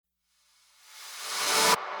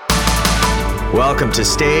Welcome to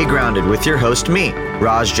Stay Grounded with your host, me,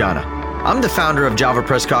 Raj Jana. I'm the founder of Java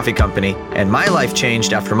Press Coffee Company, and my life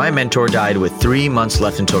changed after my mentor died with 3 months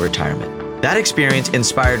left until retirement. That experience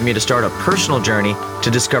inspired me to start a personal journey to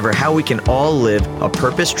discover how we can all live a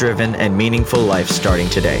purpose-driven and meaningful life starting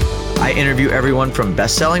today. I interview everyone from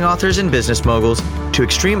best-selling authors and business moguls to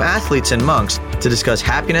extreme athletes and monks to discuss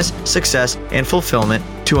happiness, success, and fulfillment,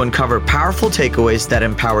 to uncover powerful takeaways that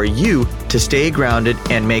empower you to stay grounded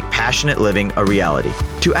and make passionate living a reality.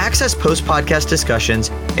 To access post-podcast discussions,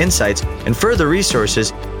 insights, and further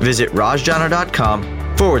resources, visit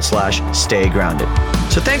rajjana.com/stay grounded.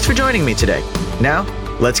 So thanks for joining me today. Now,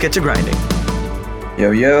 let's get to grinding.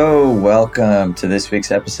 Yo, welcome to this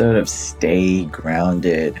week's episode of Stay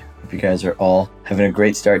Grounded. Hope you guys are all having a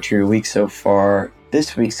great start to your week so far.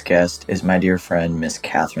 This week's guest is my dear friend, Miss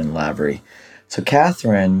Cathryn Lavery. So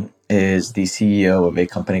Cathryn is the CEO of a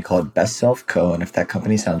company called Best Self Co. And if that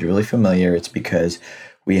company sounds really familiar, it's because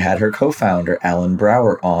we had her co-founder, Alan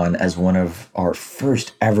Brower, on as one of our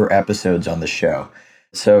first ever episodes on the show.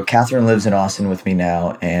 So Cathryn lives in Austin with me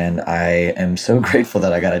now, and I am so grateful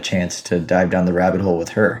that I got a chance to dive down the rabbit hole with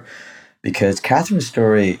her, because Cathryn's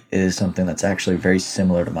story is something that's actually very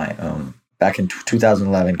similar to my own. Back in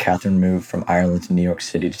 2011, Cathryn moved from Ireland to New York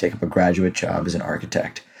City to take up a graduate job as an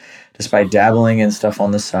architect. Despite dabbling in stuff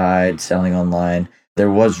on the side, selling online, there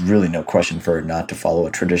was really no question for her not to follow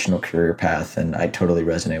a traditional career path, and I totally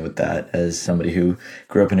resonate with that as somebody who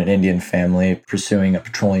grew up in an Indian family pursuing a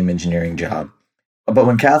petroleum engineering job. But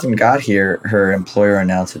when Cathryn got here, her employer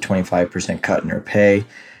announced a 25% cut in her pay.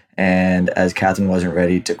 And as Cathryn wasn't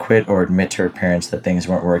ready to quit or admit to her parents that things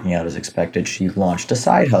weren't working out as expected, she launched a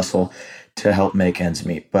side hustle to help make ends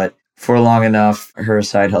meet. But for long enough, her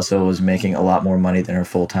side hustle was making a lot more money than her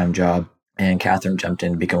full-time job. And Cathryn jumped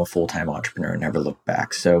in to become a full-time entrepreneur and never looked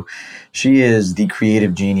back. So she is the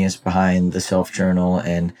creative genius behind the Self Journal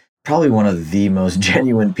and probably one of the most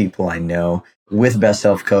genuine people I know. With Best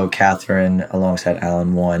Self Co., Cathryn, alongside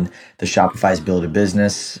Alan, won the Shopify's Build a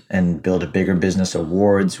Business and Build a Bigger Business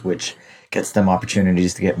Awards, which gets them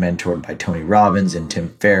opportunities to get mentored by Tony Robbins and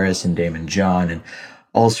Tim Ferriss and Damon John and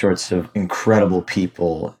all sorts of incredible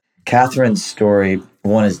people. Cathryn's story,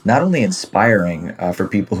 one, is not only inspiring for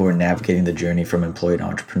people who are navigating the journey from employee to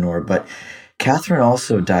entrepreneur, but Cathryn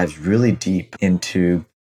also dives really deep into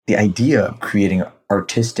the idea of creating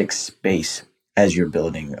artistic space as you're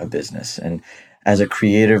building a business. And as a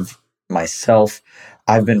creative myself,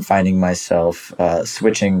 I've been finding myself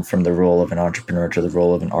switching from the role of an entrepreneur to the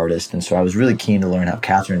role of an artist. And so I was really keen to learn how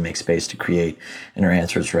Cathryn makes space to create, and her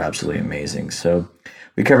answers were absolutely amazing. So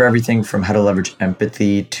we cover everything from how to leverage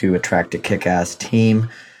empathy to attract a kick-ass team,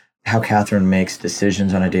 how Cathryn makes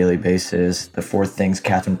decisions on a daily basis, the 4 things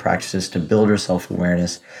Cathryn practices to build her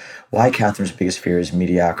self-awareness, why Cathryn's biggest fear is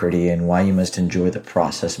mediocrity, and why you must enjoy the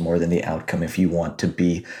process more than the outcome if you want to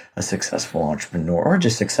be a successful entrepreneur or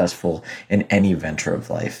just successful in any venture of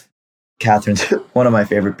life. Cathryn's one of my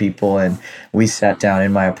favorite people, and we sat down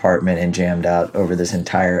in my apartment and jammed out over this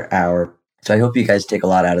entire hour. So I hope you guys take a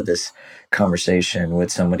lot out of this conversation with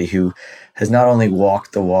somebody who has not only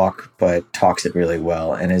walked the walk, but talks it really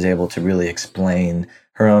well and is able to really explain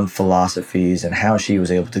her own philosophies and how she was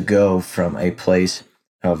able to go from a place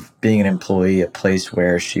of being an employee, a place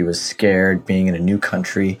where she was scared, being in a new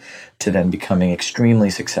country, to then becoming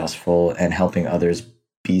extremely successful and helping others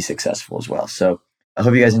be successful as well. So I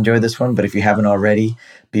hope you guys enjoyed this one, but if you haven't already,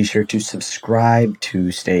 be sure to subscribe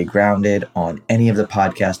to Stay Grounded on any of the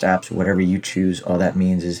podcast apps, whatever you choose. All that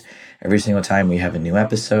means is every single time we have a new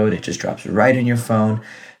episode, it just drops right in your phone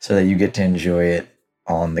so that you get to enjoy it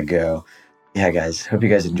on the go. Yeah, guys, hope you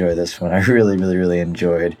guys enjoy this one. I really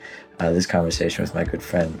enjoyed this conversation with my good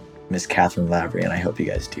friend, Miss Cathryn Lavery, and I hope you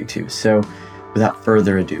guys do too. So without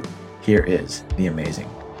further ado, here is the amazing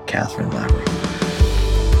Cathryn Lavery.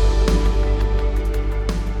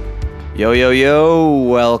 Yo,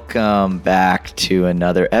 welcome back to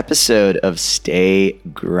another episode of Stay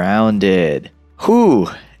Grounded. Whew,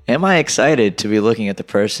 am I excited to be looking at the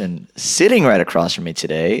person sitting right across from me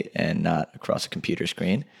today and not across a computer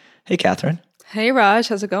screen. Hey, Cathryn. Hey, Raj.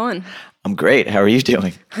 How's it going? I'm great. How are you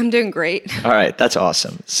doing? I'm doing great. All right. That's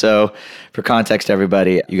awesome. So for context,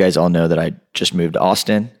 everybody, you guys all know that I just moved to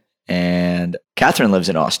Austin, and Cathryn lives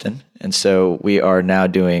in Austin. And so we are now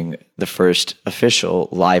doing the first official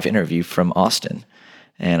live interview from Austin.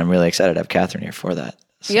 And I'm really excited to have Cathryn here for that.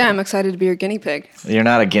 So, yeah, I'm excited to be your guinea pig. You're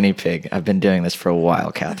not a guinea pig. I've been doing this for a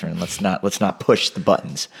while, Cathryn. Let's not push the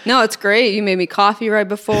buttons. No, it's great. You made me coffee right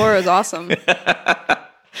before. It was awesome.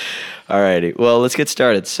 All righty. Well, let's get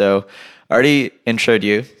started. So I already introed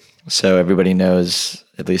you, so everybody knows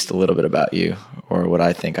at least a little bit about you. or what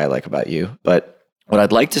I think I like about you. But what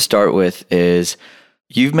I'd like to start with is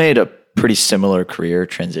you've made a pretty similar career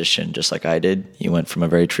transition, just like I did. You went from a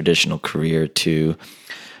very traditional career to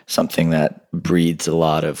something that breeds a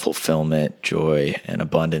lot of fulfillment, joy, and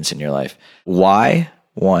abundance in your life. Why,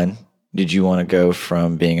 one, did you want to go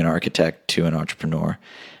from being an architect to an entrepreneur?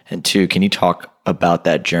 And two, can you talk about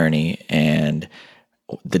that journey and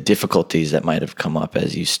the difficulties that might have come up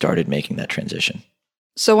as you started making that transition?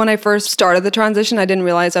 So when I first started the transition, I didn't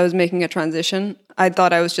realize I was making a transition. I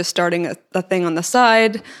thought I was just starting a thing on the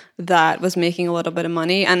side that was making a little bit of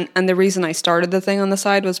money. And the reason I started the thing on the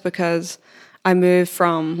side was because I moved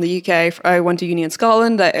from the UK. I went to uni in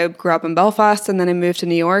Scotland. I grew up in Belfast, and then I moved to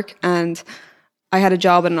New York. And I had a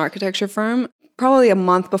job at an architecture firm. Probably a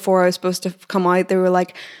month before I was supposed to come out, they were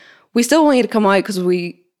like, we still want you to come out because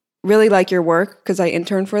we really like your work, because I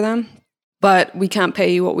interned for them. But we can't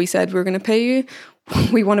pay you what we said we were going to pay you.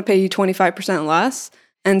 We want to pay you 25% less.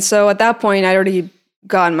 And so at that point, I'd already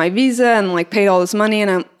gotten my visa and like paid all this money.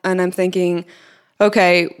 And I'm thinking,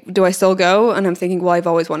 okay, do I still go? And I'm thinking, well, I've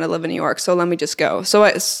always wanted to live in New York, so let me just go. So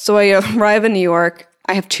I arrive in New York.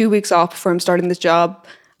 I have 2 weeks off before I'm starting this job.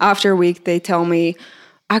 After a week, they tell me,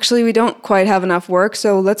 actually, we don't quite have enough work,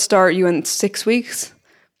 so let's start you in 6 weeks.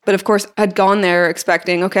 But of course, I'd gone there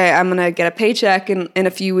expecting, okay, I'm going to get a paycheck in a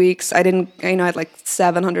few weeks. I didn't, I had like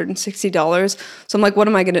 $760. So I'm like, what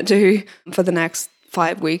am I going to do for the next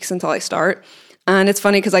 5 weeks until I start? And it's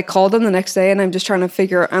funny because I called them the next day and I'm just trying to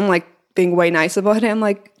figure, I'm like being way nice about it. I'm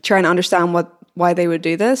like trying to understand why they would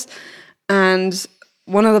do this. And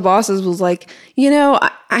one of the bosses was like,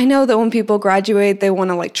 I know that when people graduate, they want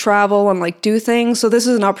to like travel and like do things. So this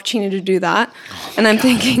is an opportunity to do that. Oh, and I'm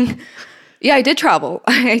thinking, yeah, I did travel.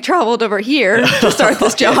 I traveled over here to start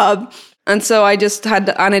this job. And so I just and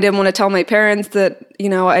I didn't want to tell my parents that,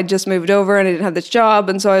 I just moved over and I didn't have this job.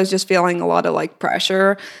 And so I was just feeling a lot of like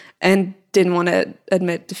pressure and didn't want to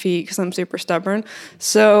admit defeat because I'm super stubborn.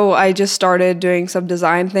 So I just started doing some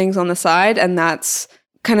design things on the side. And that's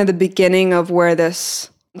kind of the beginning of where this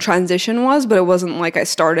transition was. But it wasn't like I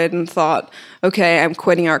started and thought, okay, I'm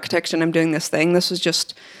quitting architecture and I'm doing this thing. This was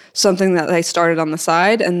just something that I started on the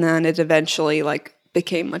side, and then it eventually like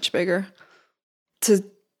became much bigger. To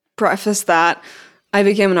preface that, I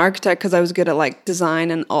became an architect because I was good at like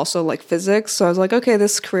design and also like physics. So I was like, okay,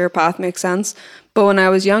 this career path makes sense. But when I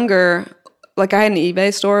was younger, like I had an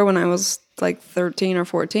eBay store when I was like 13 or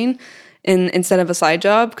 14 instead of a side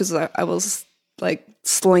job, because I was like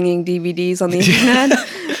slinging DVDs on the internet.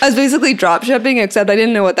 I was basically drop shipping, except I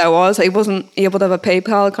didn't know what that was. I wasn't able to have a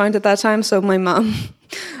PayPal account at that time. So my mom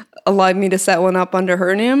allowed me to set one up under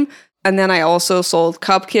her name. And then I also sold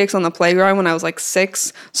cupcakes on the playground when I was like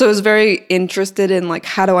 6. So I was very interested in like,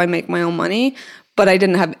 how do I make my own money? But I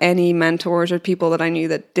didn't have any mentors or people that I knew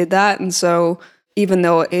that did that. And so even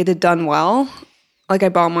though it had done well, like I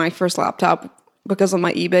bought my first laptop because of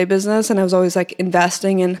my eBay business. And I was always like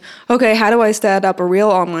investing in, okay, how do I set up a real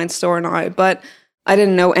online store now? But I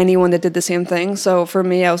didn't know anyone that did the same thing. So for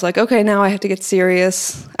me, I was like, okay, now I have to get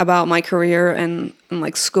serious about my career and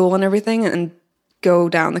like school and everything and go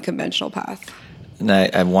down the conventional path. And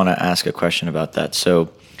I want to ask a question about that.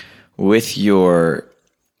 So with your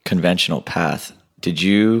conventional path, did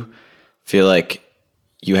you feel like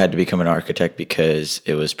you had to become an architect because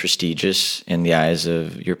it was prestigious in the eyes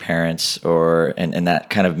of your parents, and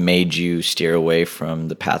that kind of made you steer away from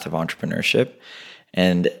the path of entrepreneurship?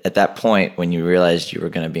 And at that point, when you realized you were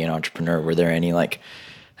going to be an entrepreneur, were there any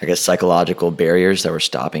psychological barriers that were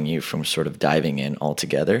stopping you from sort of diving in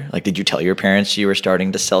altogether? Like, did you tell your parents you were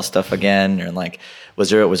starting to sell stuff again? Or like, was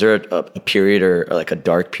there a period or like a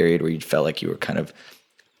dark period where you felt like you were kind of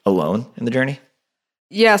alone in the journey?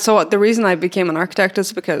 Yeah. So the reason I became an architect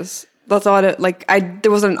is because that's all there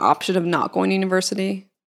wasn't an option of not going to university.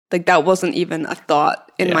 Like that wasn't even a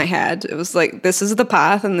thought in my head. It was like, this is the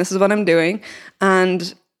path and this is what I'm doing.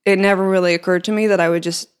 And it never really occurred to me that I would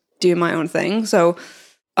just do my own thing. So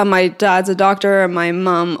my dad's a doctor and my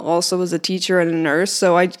mom also was a teacher and a nurse.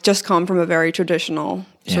 So I just come from a very traditional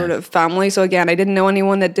sort of family. So again, I didn't know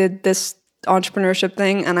anyone that did this entrepreneurship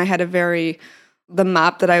thing. And I had the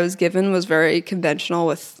map that I was given was very conventional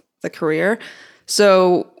with the career.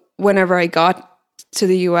 So whenever I got to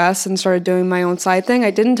the US and started doing my own side thing,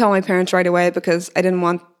 I didn't tell my parents right away because I didn't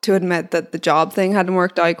want to admit that the job thing hadn't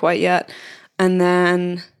worked out quite yet. And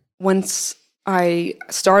then once I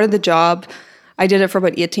started the job, I did it for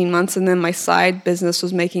about 18 months, and then my side business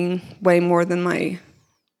was making way more than my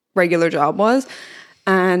regular job was.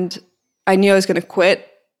 And I knew I was going to quit.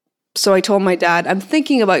 So I told my dad, I'm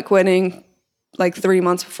thinking about quitting like 3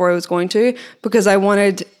 months before I was going to, because I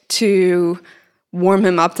wanted to warm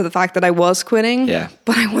him up to the fact that I was quitting. Yeah.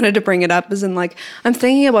 But I wanted to bring it up as in like, I'm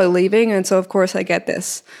thinking about leaving. And so of course I get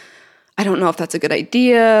this. I don't know if that's a good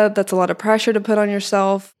idea. That's a lot of pressure to put on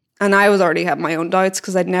yourself. And I was already had my own doubts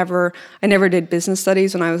because I never did business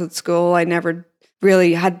studies when I was at school. I never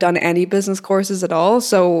really had done any business courses at all.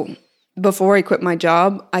 So before I quit my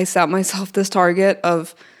job, I set myself this target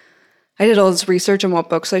of, I did all this research on what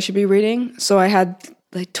books I should be reading. So I had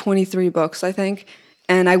like 23 books, I think.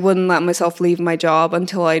 And I wouldn't let myself leave my job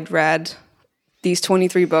until I'd read these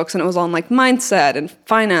 23 books. And it was on like mindset and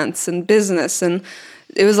finance and business. And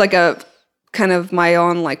it was like a kind of my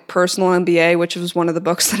own like personal MBA, which was one of the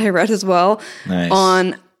books that I read as well. Nice.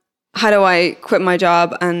 On how do I quit my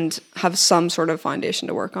job and have some sort of foundation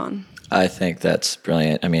to work on. I think that's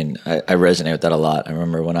brilliant. I mean, I resonate with that a lot. I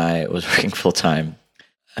remember when I was working full time,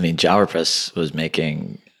 I mean, JavaPress was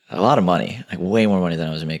making a lot of money, like way more money than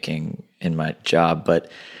I was making in my job.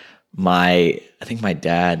 But I think my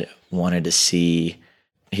dad wanted to see,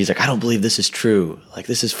 he's like, I don't believe this is true. Like,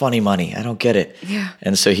 this is funny money. I don't get it. Yeah.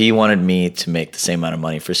 And so he wanted me to make the same amount of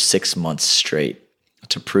money for 6 months straight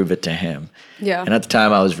to prove it to him. Yeah. And at the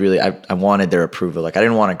time I was really, I wanted their approval. Like, I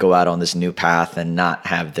didn't want to go out on this new path and not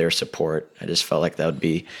have their support. I just felt like that would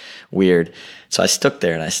be weird. So I stuck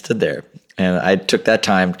there and I stood there and I took that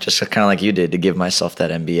time, just kind of like you did, to give myself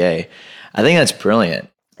that MBA. I think that's brilliant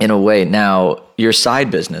in a way. Now, your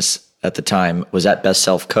side business at the time, was that Best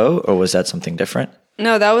Self Co. or was that something different?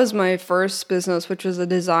 No, that was my first business, which was a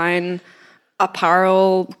design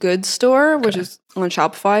apparel goods store, which is on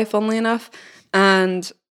Shopify, funnily enough. And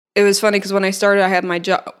it was funny because when I started, I had my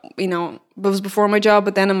job, you know, it was before my job,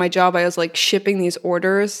 but then in my job, I was like shipping these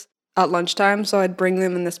orders at lunchtime. So I'd bring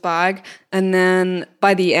them in this bag. And then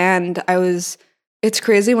by the end, it's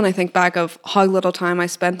crazy when I think back of how little time I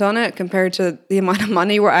spent on it compared to the amount of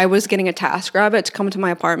money where I was getting a TaskRabbit to come to my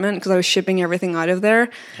apartment because I was shipping everything out of there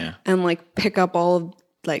and like pick up all of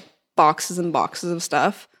like boxes and boxes of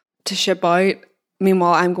stuff to ship out.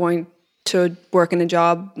 Meanwhile, I'm going to work in a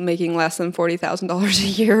job making less than $40,000 a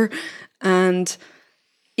year. And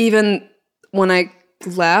even when I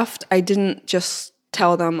left, I didn't just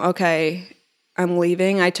tell them, okay, I'm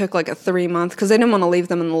leaving. I took like a 3-month because I didn't want to leave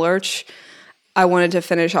them in the lurch. I wanted to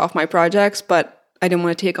finish off my projects, but I didn't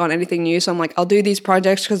want to take on anything new. So I'm like, I'll do these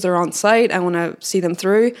projects because they're on site. I want to see them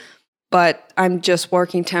through, but I'm just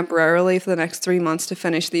working temporarily for the next 3 months to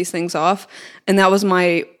finish these things off. And that was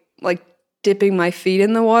my like dipping my feet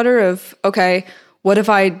in the water of, okay, what if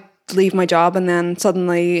I leave my job and then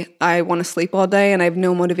suddenly I want to sleep all day and I have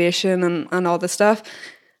no motivation and all this stuff.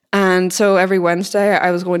 And so every Wednesday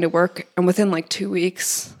I was going to work, and within like 2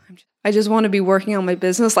 weeks, I just want to be working on my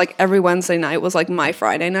business. Like every Wednesday night was like my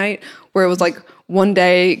Friday night, where it was like one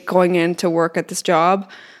day going into work at this job,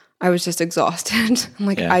 I was just exhausted. I'm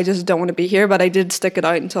like, I just don't want to be here. But I did stick it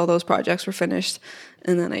out until those projects were finished.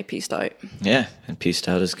 And then I pieced out. Yeah, and pieced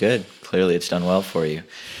out is good. Clearly it's done well for you.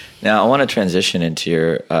 Now I want to transition into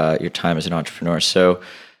your time as an entrepreneur. So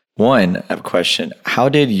one, I have a question. How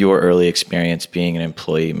did your early experience being an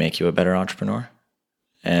employee make you a better entrepreneur?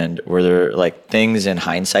 And were there like things in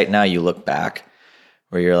hindsight now you look back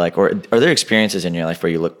where you're like, or are there experiences in your life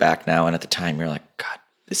where you look back now and at the time you're like, God,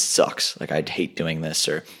 this sucks. Like I'd hate doing this,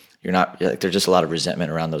 or you're not, like there's just a lot of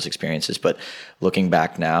resentment around those experiences. But looking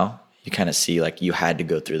back now, you kind of see like you had to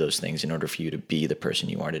go through those things in order for you to be the person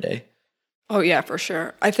you are today. Oh yeah, for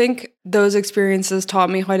sure. I think those experiences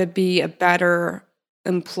taught me how to be a better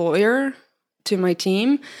employer to my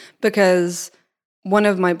team, because one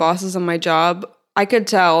of my bosses on my job, I could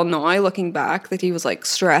tell now looking back that he was like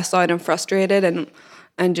stressed out and frustrated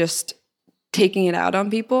and just taking it out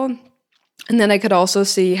on people. And then I could also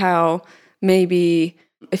see how maybe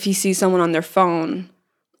if he sees someone on their phone,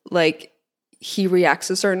 like he reacts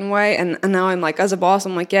a certain way. And now I'm like, as a boss,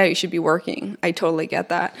 I'm like, yeah, you should be working. I totally get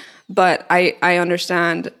that. But I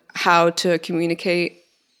understand how to communicate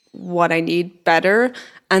what I need better.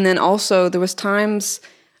 And then also there was times,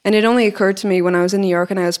 and it only occurred to me when I was in New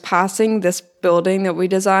York and I was passing this building that we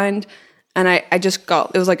designed, and I just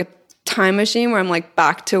got, it was like a time machine where I'm like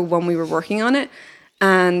back to when we were working on it.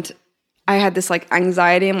 And I had this like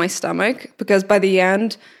anxiety in my stomach because by the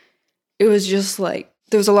end, it was just like,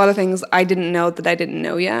 there was a lot of things I didn't know that I didn't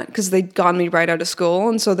know yet because they'd gotten me right out of school.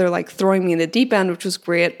 And so they're like throwing me in the deep end, which was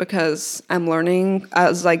great because I'm learning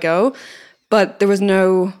as I go. But there was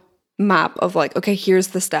no map of like, okay, here's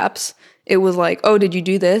the steps. It was like, oh, did you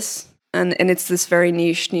do this? And it's this very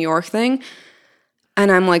niche New York thing.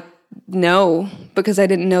 And I'm like, no, because I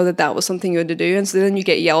didn't know that that was something you had to do. And so then you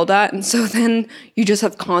get yelled at. And so then you just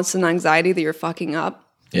have constant anxiety that you're fucking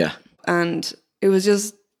up. Yeah. And it was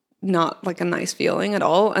just not like a nice feeling at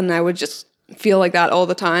all. And I would just feel like that all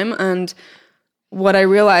the time. And what I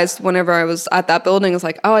realized whenever I was at that building is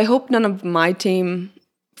like, oh, I hope none of my team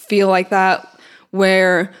feel like that,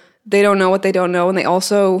 where they don't know what they don't know, and they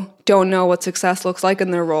also don't know what success looks like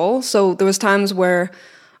in their role. So there was times where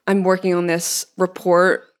I'm working on this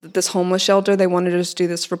report, this homeless shelter, they wanted us to do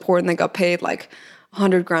this report and they got paid like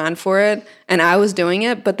 $100,000 for it. And I was doing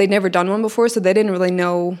it, but they'd never done one before, so they didn't really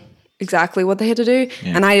know exactly what they had to do.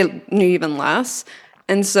 Yeah. And I knew even less.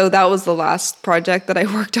 And so that was the last project that I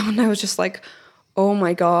worked on. I was just like, oh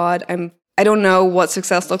my God, I don't know what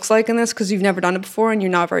success looks like in this, because you've never done it before and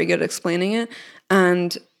you're not very good at explaining it.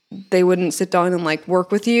 And they wouldn't sit down and like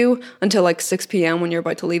work with you until like 6 p.m. when you're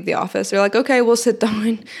about to leave the office. They're like, okay, we'll sit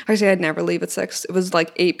down. Actually, I'd never leave at 6. It was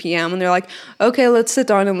like 8 p.m. and they're like, okay, let's sit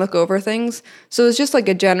down and look over things. So it's just like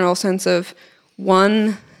a general sense of,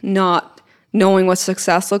 one, not knowing what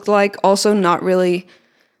success looked like, also not really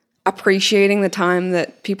appreciating the time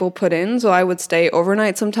that people put in. So I would stay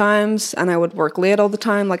overnight sometimes and I would work late all the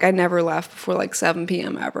time. Like I never left before like 7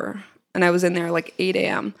 p.m. ever. And I was in there like 8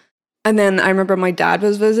 a.m. And then I remember my dad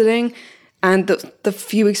was visiting, and the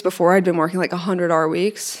few weeks before I'd been working like 100-hour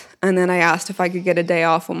weeks. And then I asked if I could get a day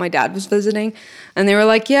off when my dad was visiting. And they were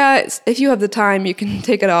like, yeah, if you have the time, you can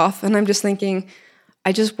take it off. And I'm just thinking,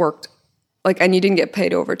 I just worked, like, and you didn't get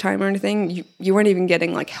paid overtime or anything. You weren't even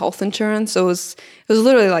getting like health insurance. So it was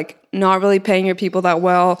literally like not really paying your people that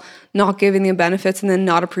well, not giving them benefits, and then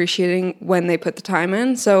not appreciating when they put the time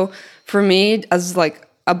in. So for me, as like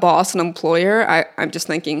a boss and employer, I'm just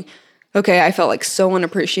thinking, okay, I felt like so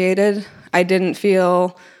unappreciated. I didn't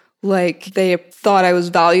feel like they thought I was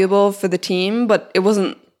valuable for the team, but it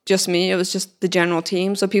wasn't just me, it was just the general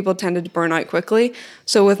team. So people tended to burn out quickly.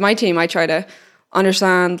 So with my team, I try to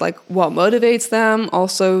understand like what motivates them.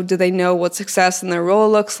 Also, do they know what success in their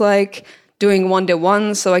role looks like? Doing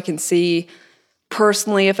one-to-one so I can see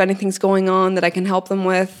personally if anything's going on that I can help them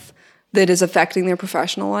with that is affecting their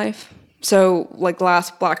professional life. So like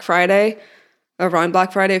last Black Friday, around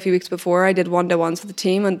Black Friday, a few weeks before, I did one-to-ones with the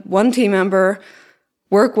team. And one team member,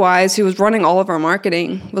 work-wise, who was running all of our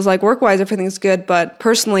marketing, was like, work-wise, everything's good, but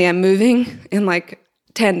personally, I'm moving in like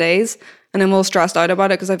 10 days, and I'm a little stressed out about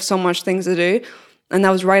it because I have so much things to do. And that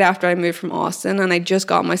was right after I moved from Austin, and I just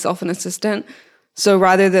got myself an assistant. So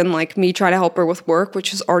rather than like me try to help her with work,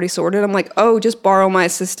 which is already sorted, I'm like, oh, just borrow my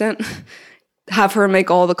assistant, have her make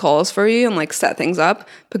all the calls for you and like set things up,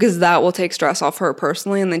 because that will take stress off her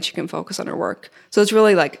personally, and then she can focus on her work. So it's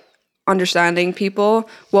really like understanding people,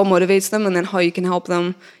 what motivates them, and then how you can help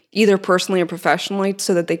them either personally or professionally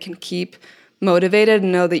so that they can keep motivated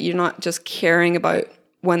and know that you're not just caring about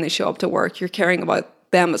when they show up to work, you're caring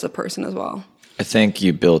about them as a person as well. I think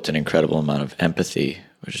you built an incredible amount of empathy,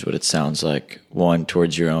 which is what it sounds like. One,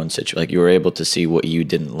 towards your own situation. Like you were able to see what you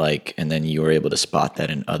didn't like, and then you were able to spot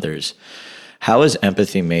that in others. How has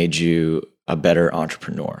empathy made you a better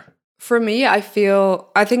entrepreneur? For me, I think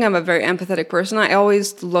I'm a very empathetic person. I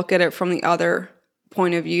always look at it from the other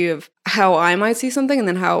point of view of how I might see something and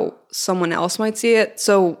then how someone else might see it.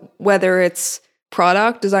 So whether it's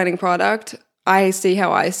designing product, I see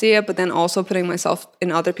how I see it, but then also putting myself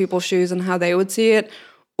in other people's shoes and how they would see it.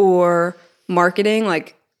 Or marketing,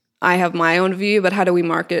 like I have my own view, but how do we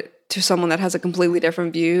market to someone that has a completely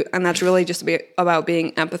different view? And that's really just about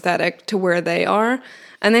being empathetic to where they are.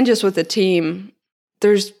 And then just with the team,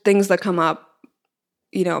 there's things that come up,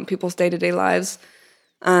 in people's day-to-day lives.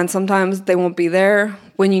 And sometimes they won't be there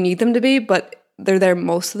when you need them to be, but they're there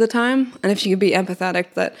most of the time. And if you can be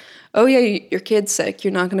empathetic that, oh yeah, your kid's sick,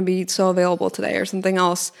 you're not going to be so available today or something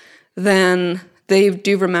else, then they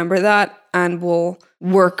do remember that and will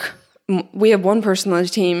work. We have one person on the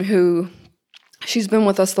team who, she's been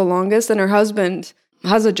with us the longest, and her husband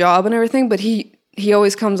has a job and everything, but he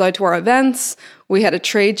always comes out to our events. We had a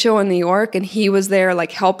trade show in New York, and he was there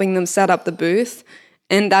like helping them set up the booth.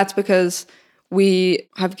 And that's because we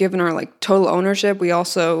have given her like total ownership. We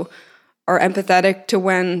also are empathetic to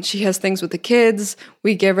when she has things with the kids.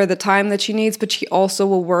 We give her the time that she needs, but she also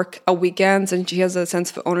will work at weekends, and she has a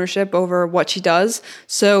sense of ownership over what she does.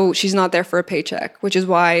 So she's not there for a paycheck, which is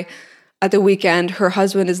why at the weekend, her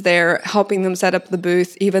husband is there helping them set up the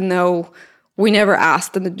booth, even though we never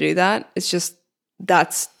asked them to do that. It's just,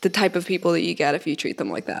 that's the type of people that you get if you treat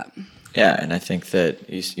them like that. Yeah, and I think that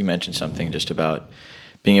you mentioned something just about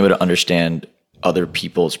being able to understand other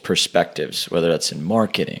people's perspectives, whether that's in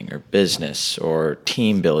marketing or business or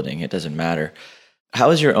team building, it doesn't matter.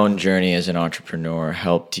 How has your own journey as an entrepreneur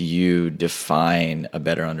helped you define a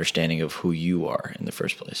better understanding of who you are in the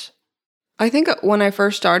first place? I think when I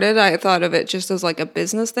first started, I thought of it just as like a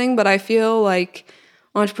business thing, but I feel like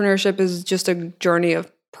entrepreneurship is just a journey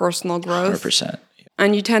of personal growth. 100%.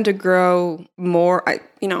 And you tend to grow more.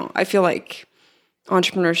 I feel like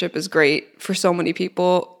entrepreneurship is great for so many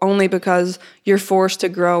people only because you're forced to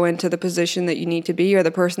grow into the position that you need to be or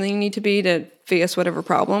the person that you need to be to face whatever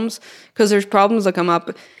problems. Because there's problems that come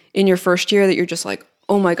up in your first year that you're just like,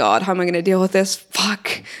 oh my God, how am I going to deal with this?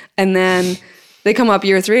 Fuck. And then they come up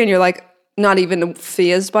year 3 and you're like not even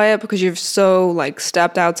fazed by it because you've so like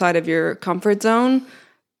stepped outside of your comfort zone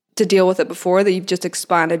to deal with it before that you've just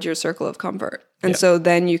expanded your circle of comfort. And so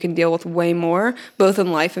then you can deal with way more, both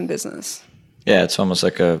in life and business. Yeah, it's almost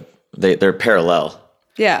like they're parallel.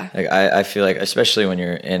 Yeah. Like I feel like, especially when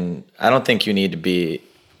you're in, I don't think you need to be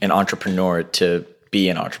an entrepreneur to be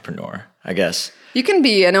an entrepreneur, I guess. You can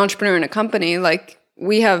be an entrepreneur in a company. Like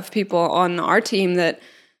we have people on our team that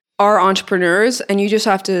are entrepreneurs and you just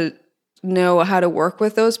have to know how to work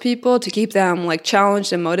with those people to keep them like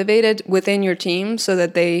challenged and motivated within your team so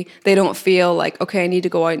that they don't feel like, okay, I need to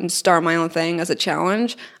go out and start my own thing as a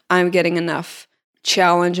challenge. I'm getting enough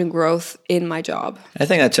challenge and growth in my job. I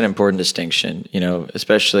think that's an important distinction,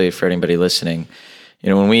 especially for anybody listening.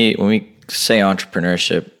 When we say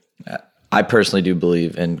entrepreneurship, I personally do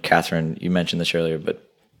believe, and Cathryn, you mentioned this earlier, but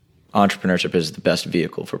entrepreneurship is the best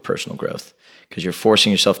vehicle for personal growth because you're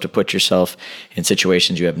forcing yourself to put yourself in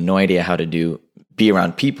situations you have no idea how to do, be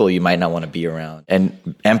around people you might not want to be around, and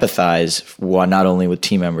empathize not only with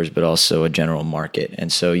team members, but also a general market. And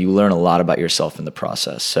so you learn a lot about yourself in the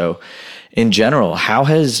process. So in general, how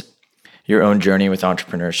has your own journey with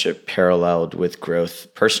entrepreneurship paralleled with growth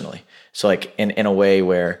personally? So like in a way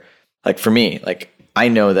where, like for me, like I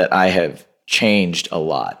know that I have changed a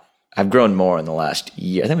lot. I've grown more in the last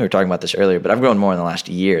year. I think we were talking about this earlier, but I've grown more in the last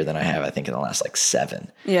year than I have, I think, in the last like 7.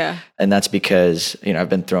 Yeah. And that's because, I've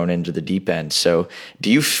been thrown into the deep end. So do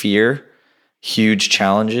you fear huge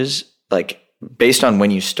challenges, like based on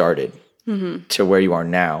when you started to where you are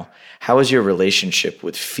now? How has your relationship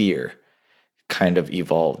with fear kind of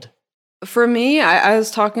evolved? For me, I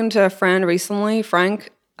was talking to a friend recently, Frank,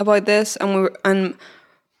 about this, and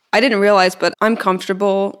I didn't realize, but I'm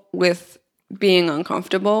comfortable with being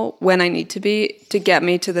uncomfortable when I need to be to get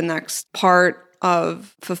me to the next part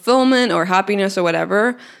of fulfillment or happiness or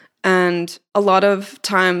whatever. And a lot of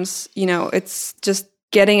times, it's just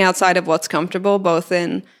getting outside of what's comfortable, both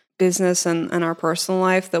in business and our personal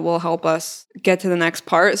life, that will help us get to the next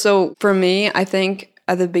part. So for me, I think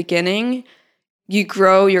at the beginning, you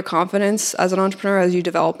grow your confidence as an entrepreneur as you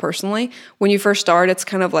develop personally. When you first start, it's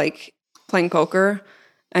kind of like playing poker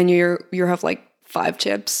and you have like 5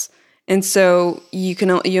 chips. And so you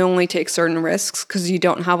only take certain risks because you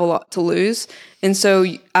don't have a lot to lose. And so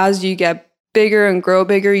as you get bigger and grow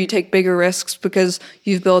bigger, you take bigger risks because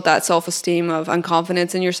you've built that self-esteem and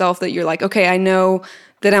confidence in yourself that you're like, okay, I know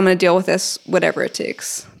that I'm going to deal with this, whatever it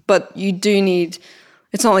takes. But you do need,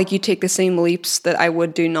 it's not like you take the same leaps that I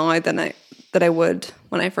would do now that I would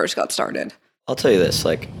when I first got started. I'll tell you this,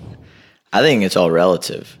 like, I think it's all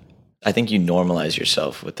relative. I think you normalize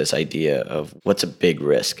yourself with this idea of what's a big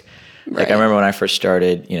risk. Right. Like I remember when I first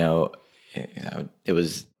started, it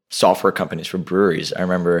was software companies for breweries. I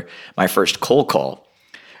remember my first cold call.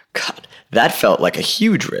 God, that felt like a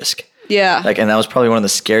huge risk. Yeah. And that was probably one of the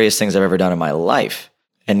scariest things I've ever done in my life.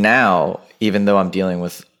 And now, even though I'm dealing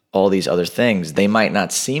with all these other things, they might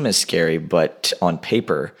not seem as scary, but on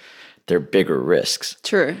paper, they're bigger risks.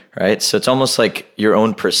 True. Right? So it's almost like your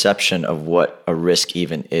own perception of what a risk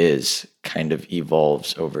even is kind of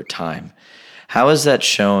evolves over time. How is that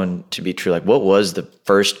shown to be true? Like, what was the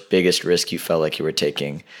first biggest risk you felt like you were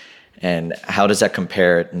taking? And how does that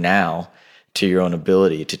compare now to your own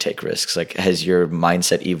ability to take risks? Like, has your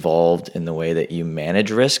mindset evolved in the way that you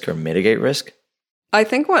manage risk or mitigate risk? I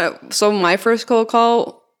think my first cold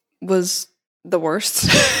call was the worst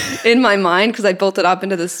in my mind because I built it up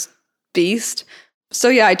into this beast. So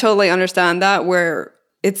yeah, I totally understand that, where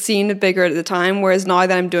it seemed bigger at the time, whereas now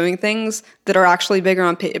that I'm doing things that are actually bigger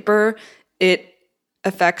on paper, it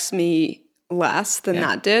affects me less than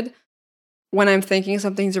that did. When I'm thinking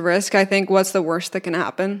something's a risk, I think, what's the worst that can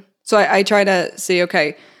happen? So I try to see,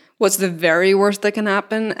 okay, what's the very worst that can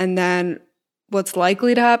happen? And then what's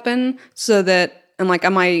likely to happen, so that I'm like,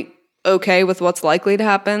 am I okay with what's likely to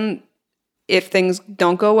happen? If things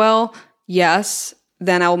don't go well, yes,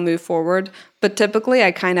 then I'll move forward. But typically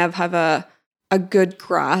I kind of have a good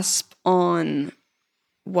grasp on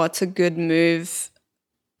what's a good move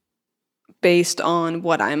based on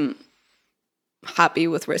what I'm happy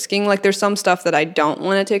with risking. Like, there's some stuff that I don't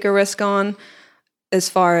want to take a risk on as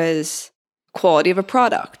far as quality of a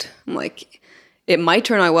product. I'm like, it might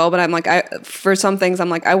turn out well, but I'm like, for some things, I'm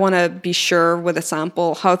like, I want to be sure with a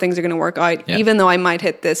sample how things are going to work out, even though I might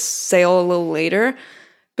hit this sale a little later,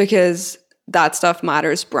 because that stuff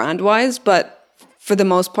matters brand wise. But for the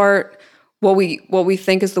most part, what we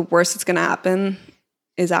think is the worst that's going to happen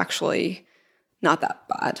is actually not that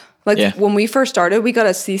bad. Like when we first started, we got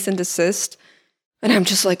a cease and desist. And I'm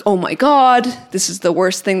just like, oh my God, this is the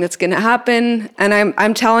worst thing that's going to happen. And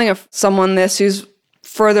I'm telling someone this who's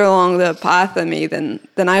further along the path than me than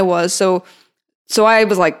I was. So I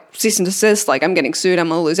was like, cease and desist, like I'm getting sued, I'm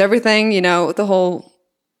going to lose everything, the whole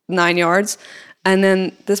 9 yards. And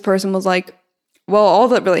then this person was like, well, all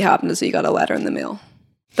that really happened is you got a letter in the mail.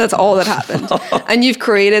 That's all that happened. And you've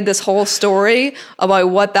created this whole story about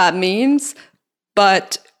what that means.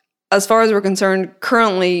 But as far as we're concerned,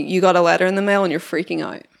 currently you got a letter in the mail and you're freaking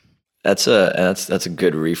out. That's a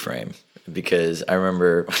good reframe, because I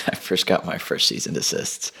remember when I first got my first cease and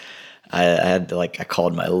desists, I had to, I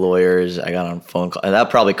called my lawyers, I got on phone call, and that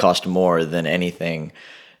probably cost more than anything.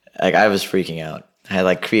 I was freaking out. I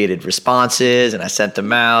had created responses and I sent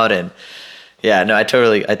them out, and yeah, no, I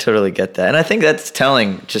totally get that. And I think that's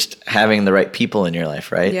telling, just having the right people in your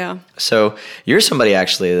life, right? Yeah. So you're somebody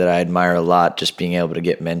actually that I admire a lot, just being able to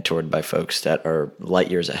get mentored by folks that are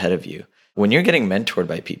light years ahead of you. When you're getting mentored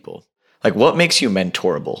by people, what makes you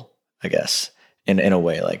mentorable, I guess, in a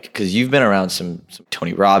way? Because you've been around some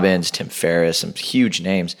Tony Robbins, Tim Ferriss, some huge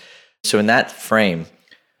names. So in that frame,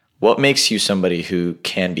 what makes you somebody who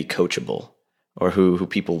can be coachable, or who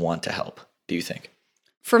people want to help, do you think?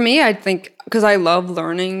 For me, I think because I love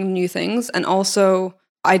learning new things, and also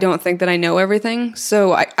I don't think that I know everything.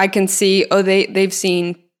 So I can see, they've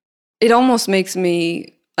seen, it almost makes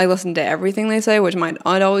me, I listen to everything they say, which might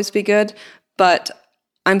not always be good, but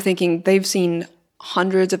I'm thinking they've seen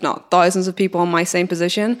hundreds, if not thousands of people in my same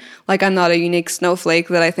position. I'm not a unique snowflake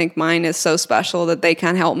that I think mine is so special that they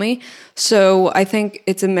can't help me. So I think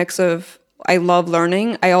it's a mix of, I love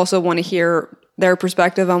learning. I also want to hear their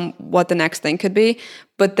perspective on what the next thing could be,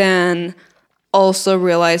 but then also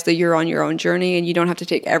realize that you're on your own journey and you don't have to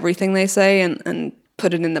take everything they say and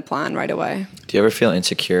put it in the plan right away. Do you ever feel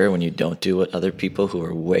insecure when you don't do what other people who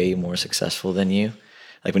are way more successful than you,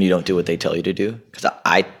 when you don't do what they tell you to do? Because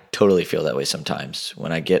I totally feel that way sometimes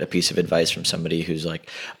when I get a piece of advice from somebody who's like,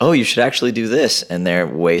 oh, you should actually do this, and they're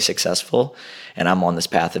way successful and I'm on this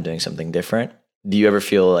path of doing something different. Do you ever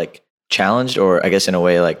feel challenged, or I guess in a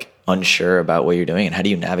way unsure about what you're doing, and how do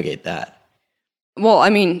you navigate that? Well,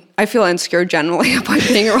 I feel insecure generally about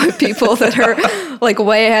being around people that are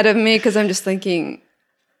way ahead of me, because I'm just thinking,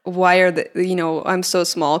 why are I'm so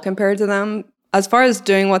small compared to them. As far as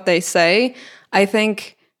doing what they say, I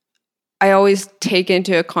think I always take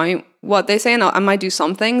into account what they say, and I might do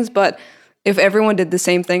some things, but if everyone did the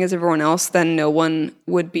same thing as everyone else, then no one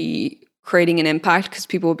would be creating an impact, because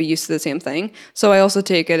people will be used to the same thing. So I also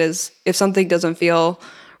take it as, if something doesn't feel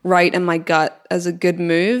right in my gut, as a good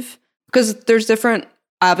move, because there's different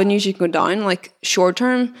avenues you can go down. Short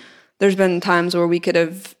term, there's been times where we could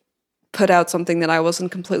have put out something that I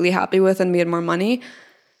wasn't completely happy with and made more money.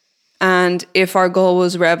 And if our goal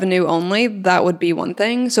was revenue only, that would be one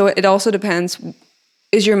thing. So it also depends.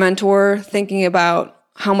 Is your mentor thinking about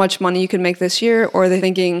how much money you can make this year, or are they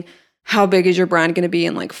thinking, how big is your brand going to be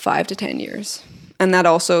in 5 to 10 years? And that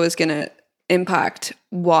also is going to impact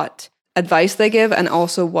what advice they give, and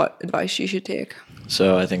also what advice you should take.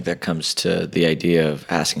 So I think that comes to the idea of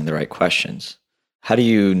asking the right questions. How do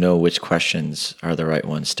you know which questions are the right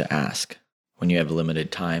ones to ask when you have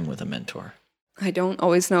limited time with a mentor? I don't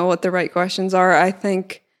always know what the right questions are. I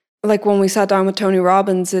think when we sat down with Tony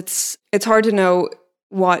Robbins, it's hard to know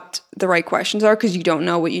what the right questions are, because you don't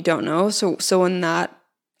know what you don't know. So in that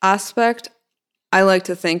aspect, I like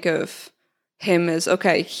to think of him as,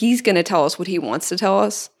 okay, he's going to tell us what he wants to tell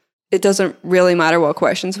us. It doesn't really matter what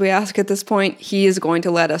questions we ask at this point. He is going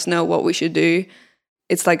to let us know what we should do.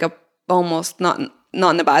 It's almost not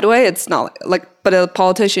in a bad way. It's not but a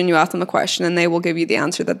politician, you ask them a question and they will give you the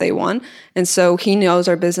answer that they want. And so he knows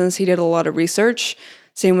our business. He did a lot of research.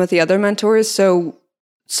 Same with the other mentors. So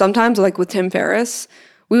sometimes, with Tim Ferriss,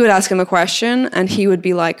 we would ask him a question and he would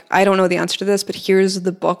be like, I don't know the answer to this, but here's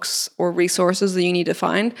the books or resources that you need to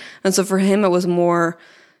find. And so for him, it was more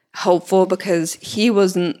helpful, because he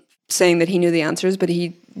wasn't saying that he knew the answers, but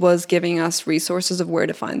he was giving us resources of where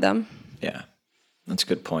to find them. Yeah, that's a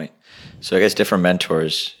good point. So I guess different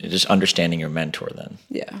mentors, just understanding your mentor then.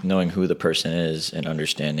 Yeah. Knowing who the person is and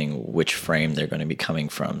understanding which frame they're going to be coming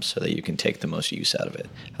from so that you can take the most use out of it.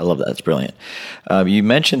 I love that. That's brilliant. You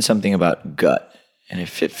mentioned something about gut, and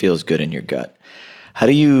if it feels good in your gut. How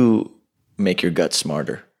do you make your gut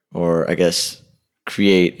smarter? Or I guess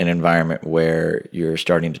create an environment where you're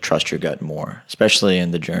starting to trust your gut more, especially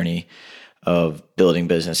in the journey of building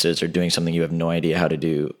businesses or doing something you have no idea how to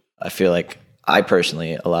do. I feel like I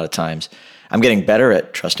personally, a lot of times, I'm getting better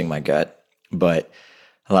at trusting my gut, but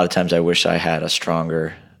a lot of times I wish I had a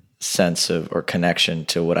stronger sense of or connection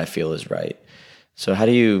to what I feel is right. So how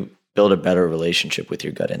do you build a better relationship with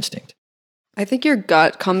your gut instinct? I think your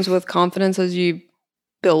gut comes with confidence as you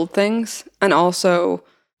build things. And also,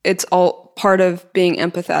 it's all part of being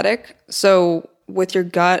empathetic. So with your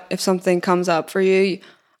gut, if something comes up for you,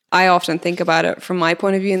 I often think about it from my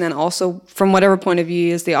point of view, and then also from whatever point of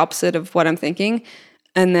view is the opposite of what I'm thinking.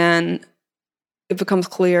 And then it becomes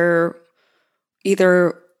clear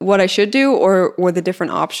either what I should do or the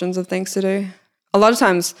different options of things to do. A lot of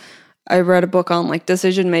times I read a book on like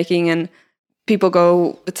decision making, and people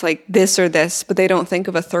go, it's like this or this, but they don't think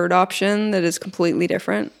of a third option that is completely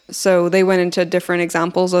different. So they went into different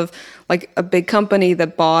examples of like a big company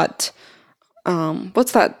that bought,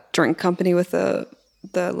 what's that drink company with the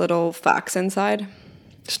little facts inside?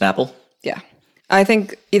 Snapple? Yeah. I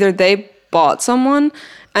think either they bought someone,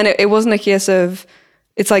 and it wasn't a case of,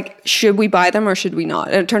 it's like, should we buy them or should we not?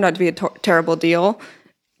 And it turned out to be a terrible deal,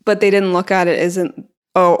 but they didn't look at it as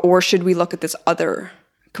or should we look at this other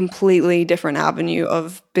completely different avenue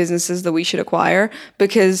of businesses that we should acquire,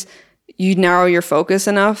 because you narrow your focus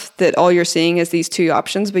enough that all you're seeing is these two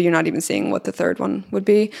options, but you're not even seeing what the third one would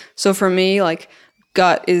be. So for me, like,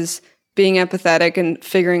 gut is being empathetic and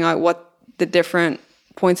figuring out what the different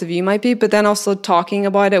points of view might be, but then also talking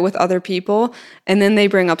about it with other people, and then they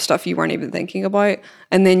bring up stuff you weren't even thinking about,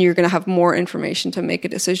 and then you're going to have more information to make a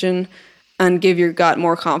decision and give your gut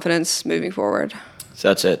more confidence moving forward. So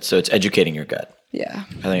that's it. So it's educating your gut. Yeah.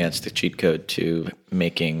 I think that's the cheat code to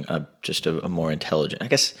making just a more intelligent. I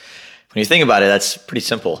guess when you think about it, that's pretty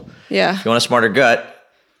simple. Yeah. If you want a smarter gut,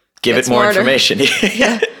 give it more information.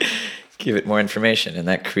 Yeah. Give it more information, and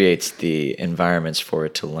that creates the environments for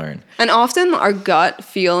it to learn. And often our gut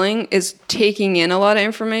feeling is taking in a lot of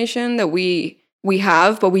information that we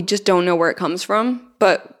have, but we just don't know where it comes from.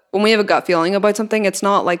 But when we have a gut feeling about something, it's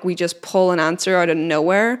not like we just pull an answer out of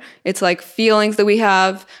nowhere. It's like feelings that we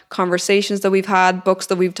have, conversations that we've had, books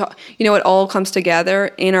that we've taught. You know, it all comes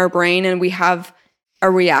together in our brain, and we have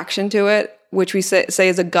a reaction to it, which we say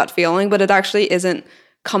is a gut feeling, but it actually isn't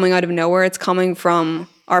coming out of nowhere. It's coming from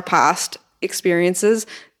our past experiences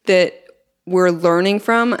that we're learning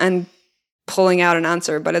from and pulling out an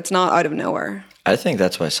answer, but it's not out of nowhere. I think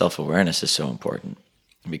that's why self-awareness is so important,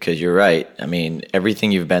 because you're right. I mean,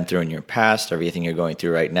 everything you've been through in your past, everything you're going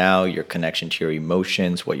through right now, your connection to your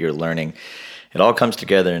emotions, what you're learning, it all comes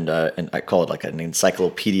together, and I call it like an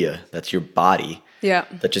encyclopedia. That's your body. Yeah.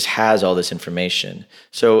 That just has all this information.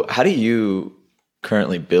 So how do you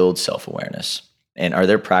currently build self-awareness? And are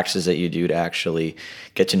there practices that you do to actually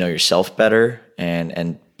get to know yourself better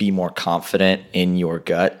and be more confident in your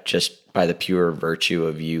gut just by the pure virtue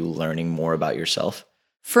of you learning more about yourself?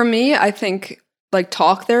 For me, I think like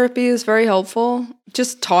talk therapy is very helpful.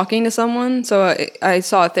 Just talking to someone. So I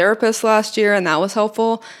saw a therapist last year, and that was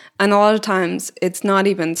helpful. And a lot of times it's not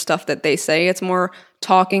even stuff that they say. It's more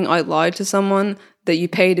talking out loud to someone that you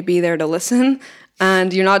pay to be there to listen.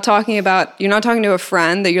 And you're not talking to a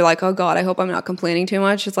friend that you're like, oh God, I hope I'm not complaining too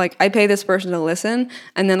much. It's like, I pay this person to listen.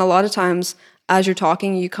 And then a lot of times as you're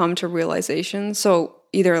talking, you come to realizations. So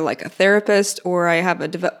either like a therapist, or I have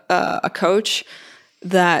a coach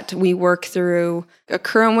that we work through a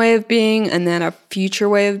current way of being and then a future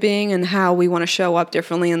way of being and how we want to show up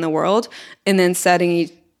differently in the world. And then setting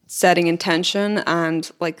intention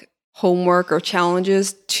and like homework or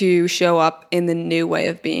challenges to show up in the new way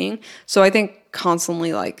of being. So I think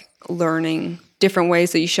constantly like learning different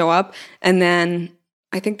ways that you show up. And then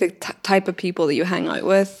I think the type of people that you hang out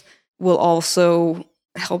with will also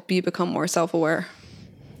help you become more self-aware.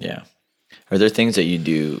 Yeah. Are there things that you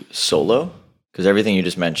do solo? Because everything you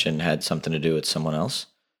just mentioned had something to do with someone else.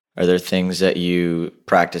 Are there things that you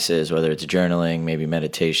practices, whether it's journaling, maybe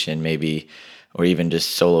meditation, maybe, or even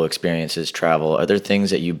just solo experiences, travel? Are there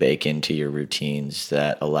things that you bake into your routines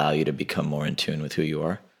that allow you to become more in tune with who you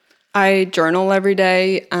are? I journal every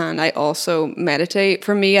day, and I also meditate.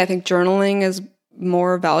 For me, I think journaling is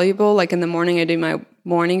more valuable. Like in the morning, I do my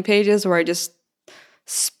morning pages where I just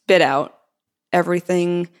spit out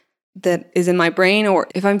everything that is in my brain. Or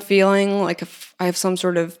if I'm feeling like if I have some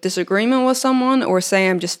sort of disagreement with someone, or say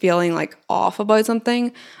I'm just feeling like off about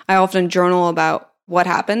something, I often journal about what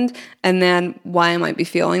happened and then why I might be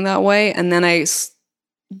feeling that way. And then I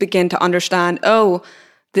begin to understand, oh,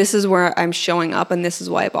 this is where I'm showing up and this is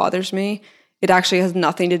why it bothers me. It actually has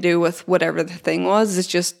nothing to do with whatever the thing was. It's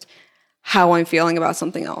just how I'm feeling about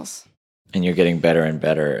something else. And you're getting better and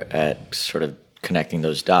better at sort of connecting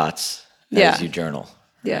those dots as you journal.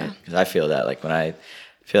 Yeah. Because I feel that, like when I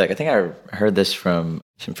feel like, I think I heard this from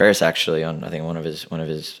Tim Ferriss actually on I think one of his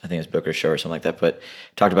I think his book or show or something like that, but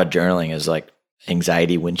talked about journaling as like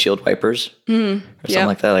anxiety windshield wipers or something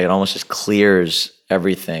like that. Like it almost just clears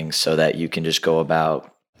everything so that you can just go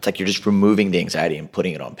about. It's like you're just removing the anxiety and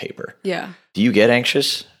putting it on paper. Yeah. Do you get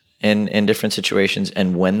anxious in different situations?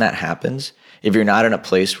 And when that happens, if you're not in a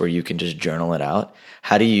place where you can just journal it out,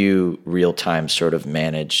 how do you real time sort of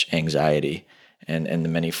manage anxiety and the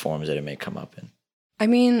many forms that it may come up in? I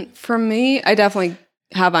mean, for me, I definitely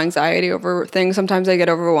have anxiety over things. Sometimes I get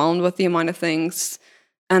overwhelmed with the amount of things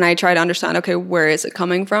and I try to understand, okay, where is it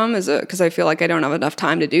coming from? Is it because I feel like I don't have enough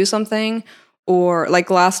time to do something? Or like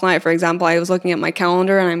last night, for example, I was looking at my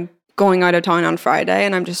calendar and I'm going out of town on Friday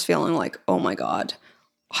and I'm just feeling like, oh my God,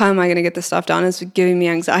 how am I going to get this stuff done? It's giving me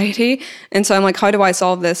anxiety. And so I'm like, how do I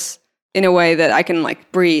solve this in a way that I can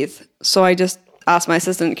like breathe? So I just asked my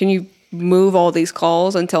assistant, can you move all these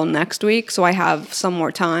calls until next week so I have some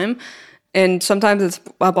more time? And sometimes it's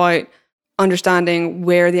about understanding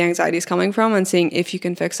where the anxiety is coming from and seeing if you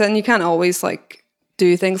can fix it. And you can't always like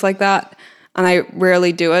do things like that. And I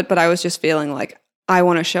rarely do it, but I was just feeling like I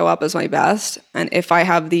want to show up as my best. And if I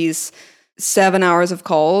have these 7 hours of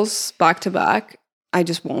calls back to back,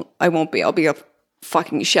 I'll be a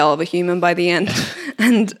fucking shell of a human by the end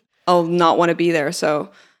and I'll not want to be there.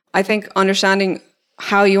 So I think understanding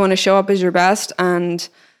how you want to show up as your best and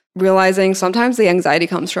realizing sometimes the anxiety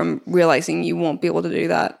comes from realizing you won't be able to do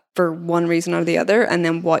that for one reason or the other, and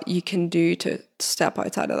then what you can do to step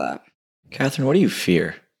outside of that. Cathryn, what do you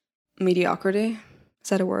fear? Mediocrity. Is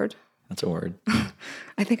that a word? That's a word.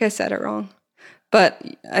 I think I said it wrong. But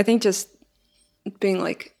I think just being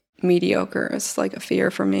like mediocre is like a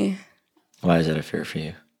fear for me. Why is that a fear for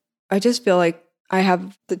you? I just feel like I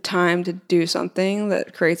have the time to do something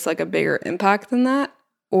that creates like a bigger impact than that.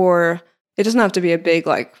 Or it doesn't have to be a big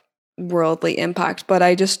like worldly impact, but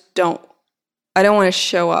I don't want to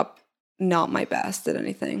show up not my best at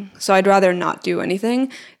anything. So I'd rather not do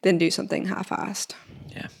anything than do something half-assed.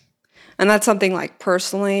 Yeah. And that's something like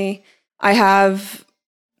personally I have.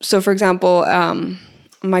 So for example,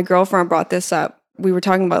 my girlfriend brought this up. We were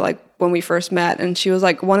talking about like when we first met, and she was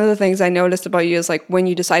like, one of the things I noticed about you is like when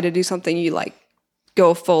you decide to do something, you like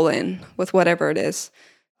go full in with whatever it is.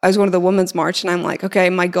 I was going to the Women's March and I'm like, okay,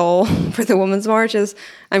 my goal for the Women's March is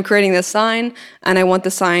I'm creating this sign and I want the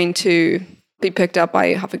sign to be picked up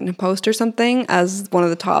by Huffington Post or something as one of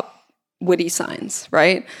the top witty signs,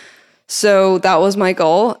 right? So that was my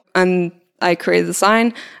goal and I created the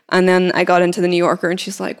sign, and then I got into the New Yorker and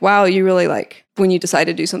she's like, wow, you really like when you decide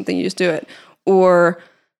to do something, you just do it. Or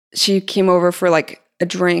she came over for like a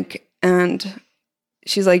drink and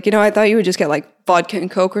she's like, you know, I thought you would just get like vodka and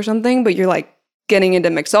Coke or something, but you're like getting into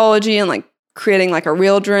mixology and like creating like a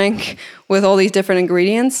real drink with all these different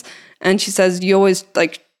ingredients. And she says, you always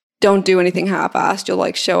like don't do anything half-assed. You'll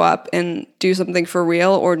like show up and do something for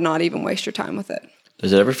real or not even waste your time with it.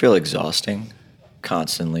 Does it ever feel exhausting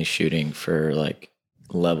constantly shooting for like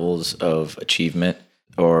levels of achievement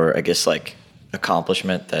or I guess like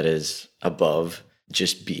accomplishment that is above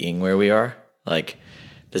just being where we are? Like,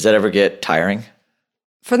 does that ever get tiring?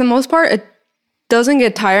 For the most part, it doesn't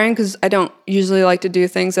get tiring because I don't usually like to do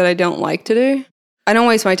things that I don't like to do. I don't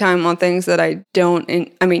waste my time on things that I don't,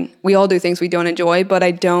 I mean, we all do things we don't enjoy, but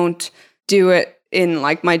I don't do it in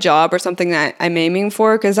like my job or something that I'm aiming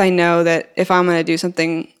for because I know that if I'm going to do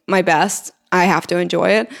something my best, I have to enjoy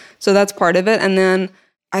it. So that's part of it. And then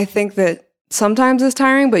I think that sometimes it's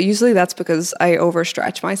tiring, but usually that's because I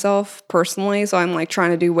overstretch myself personally. So I'm like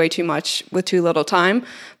trying to do way too much with too little time,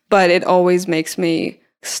 but it always makes me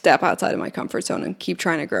step outside of my comfort zone and keep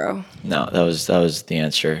trying to grow. No, that was the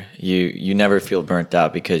answer. You never feel burnt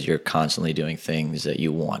out because you're constantly doing things that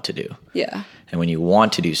you want to do. Yeah. And when you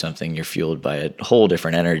want to do something, you're fueled by a whole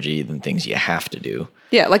different energy than things you have to do.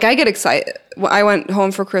 Yeah, like I get excited. I went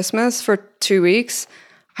home for Christmas for 2 weeks.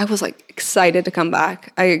 I was like excited to come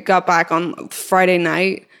back. I got back on Friday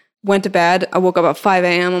night, went to bed. I woke up at 5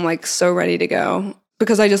 a.m. I'm like so ready to go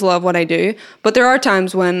because I just love what I do. But there are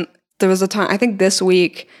times when there was a time, I think this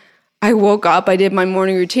week, I woke up, I did my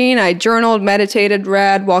morning routine, I journaled, meditated,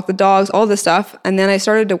 read, walked the dogs, all this stuff. And then I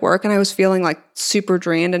started to work and I was feeling like super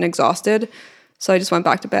drained and exhausted. So I just went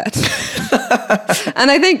back to bed. And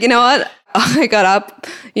I think, you know what? I got up,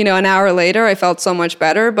 an hour later, I felt so much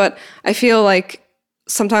better. But I feel like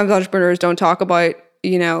sometimes entrepreneurs don't talk about,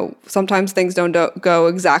 sometimes things don't go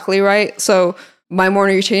exactly right. So my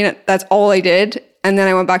morning routine, that's all I did. And then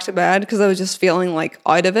I went back to bed because I was just feeling like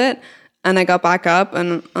out of it. And I got back up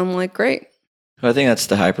and I'm like, great. I think that's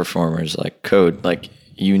the high performers like code. Like,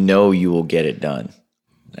 you will get it done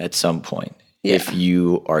at some point if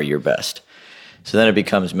you are your best. So then it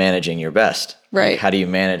becomes managing your best. Right. Like, how do you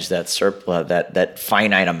manage that surplus, that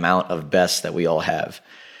finite amount of best that we all have?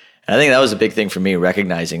 And I think that was a big thing for me,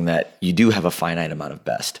 recognizing that you do have a finite amount of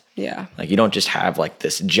best. Yeah. Like, you don't just have like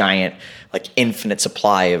this giant, like infinite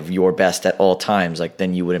supply of your best at all times. Like,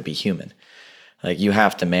 then you wouldn't be human. Like, you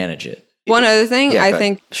have to manage it. One other thing, I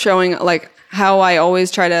think showing like how I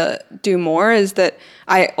always try to do more is that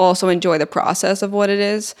I also enjoy the process of what it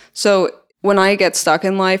is. So when I get stuck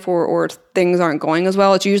in life or things aren't going as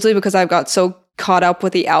well, it's usually because I've got so caught up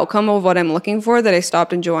with the outcome of what I'm looking for that I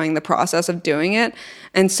stopped enjoying the process of doing it.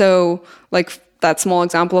 And so like that small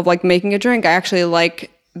example of like making a drink, I actually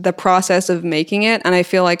like the process of making it. And I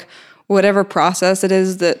feel like whatever process it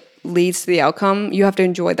is that leads to the outcome, you have to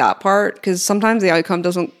enjoy that part, because sometimes the outcome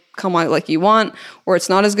doesn't come out like you want, or it's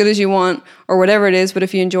not as good as you want, or whatever it is. But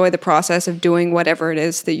if you enjoy the process of doing whatever it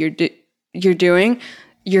is that you're doing,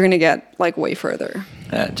 you're going to get like way further.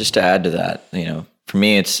 Just to add to that, for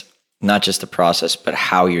me, it's not just the process, but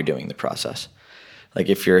how you're doing the process. Like,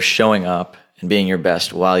 if you're showing up and being your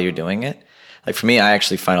best while you're doing it, like for me, I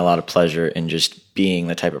actually find a lot of pleasure in just being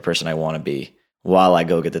the type of person I want to be while I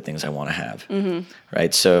go get the things I want to have. Mm-hmm.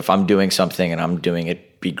 Right. So if I'm doing something and I'm doing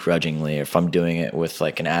it begrudgingly, or if I'm doing it with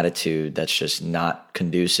like an attitude that's just not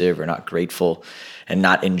conducive or not grateful and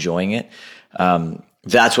not enjoying it,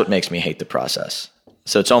 that's what makes me hate the process.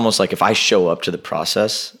 So it's almost like if I show up to the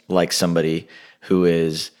process like somebody who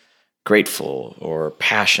is grateful or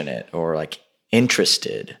passionate or like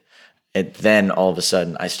interested, then all of a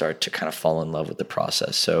sudden I start to kind of fall in love with the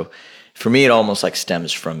process. So for me, it almost like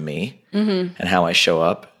stems from me and how I show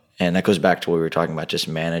up. And that goes back to what we were talking about, just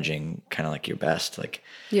managing kind of like your best. Like,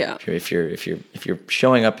 yeah, if you're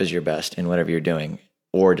showing up as your best in whatever you're doing,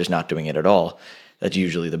 or just not doing it at all, that's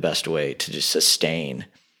usually the best way to just sustain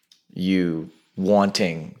you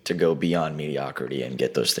wanting to go beyond mediocrity and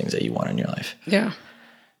get those things that you want in your life. Yeah.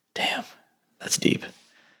 Damn, that's deep.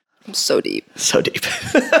 So deep. So deep.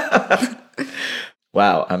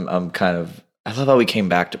 Wow, I love how we came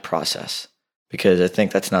back to process, because I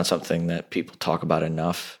think that's not something that people talk about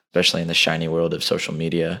enough, especially in the shiny world of social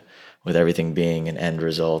media, with everything being an end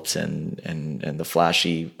result and the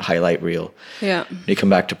flashy highlight reel. Yeah. When you come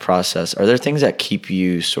back to process, are there things that keep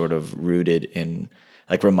you sort of rooted in,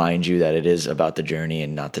 like remind you that it is about the journey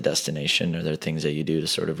and not the destination? Are there things that you do to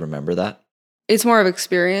sort of remember that? It's more of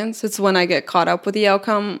experience. It's when I get caught up with the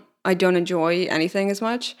outcome, I don't enjoy anything as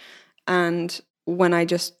much. And when I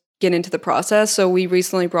just get into the process. So we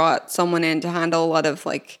recently brought someone in to handle a lot of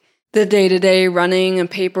like the day-to-day running and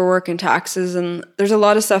paperwork and taxes. And there's a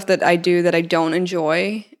lot of stuff that I do that I don't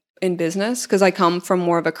enjoy in business, because I come from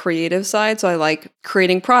more of a creative side. So I like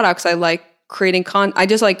creating products. I like creating I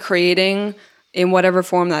just like creating in whatever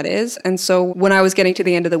form that is. And so when I was getting to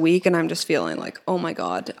the end of the week and I'm just feeling like, oh my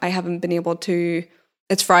God, I haven't been able to,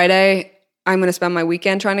 it's Friday, I'm going to spend my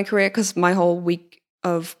weekend trying to create, because my whole week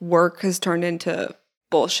of work has turned into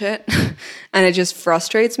bullshit and it just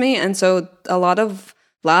frustrates me. And so a lot of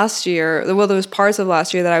last year, well, there was parts of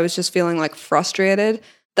last year that I was just feeling like frustrated.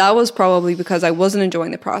 That was probably because I wasn't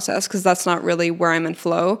enjoying the process, because that's not really where I'm in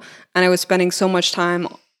flow. And I was spending so much time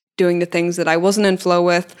doing the things that I wasn't in flow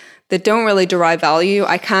with, that don't really derive value.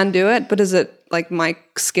 I can do it, but is it like my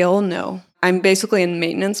skill? No. I'm basically in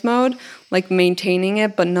maintenance mode, like maintaining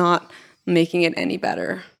it, but not making it any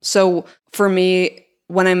better. So for me,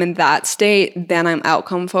 when I'm in that state, then I'm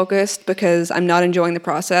outcome focused, because I'm not enjoying the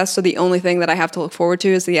process. So the only thing that I have to look forward to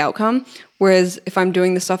is the outcome. Whereas if I'm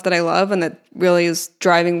doing the stuff that I love and that really is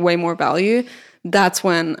driving way more value, that's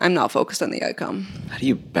when I'm not focused on the outcome. How do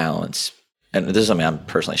you balance? And this is something I'm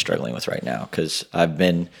personally struggling with right now, because I've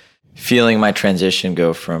been feeling my transition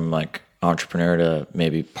go from like entrepreneur to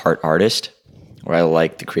maybe part artist, where I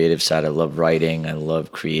like the creative side. I love writing. I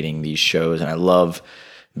love creating these shows, and I love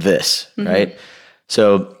this, right?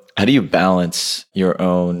 So how do you balance your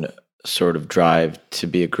own sort of drive to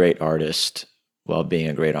be a great artist while being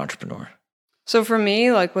a great entrepreneur? So for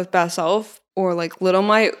me, like with Best Self or like Little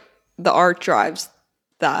Mite, the art drives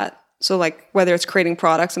that. So like whether it's creating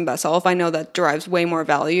products in Best Self, I know that drives way more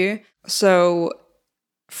value. So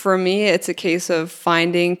for me, it's a case of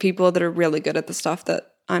finding people that are really good at the stuff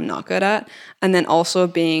that I'm not good at, and then also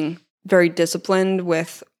being very disciplined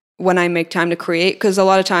with when I make time to create. Because a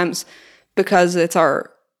lot of times, because it's our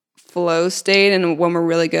flow state and when we're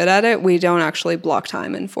really good at it, we don't actually block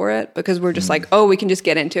time in for it, because we're just like, oh, we can just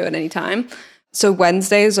get into it anytime. So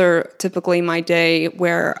Wednesdays are typically my day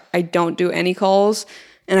where I don't do any calls,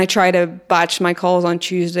 and I try to batch my calls on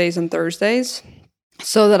Tuesdays and Thursdays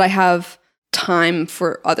so that I have time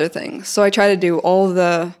for other things. So I try to do all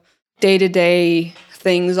the day-to-day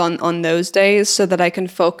things on those days so that I can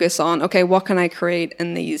focus on, okay, what can I create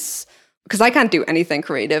in these? Because I can't do anything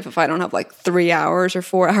creative if I don't have like 3 hours or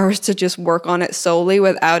 4 hours to just work on it solely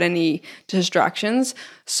without any distractions.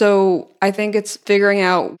 So I think it's figuring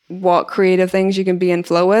out what creative things you can be in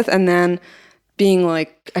flow with, and then being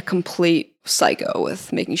like a complete psycho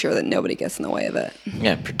with making sure that nobody gets in the way of it.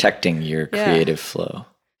 Yeah, protecting your creative flow.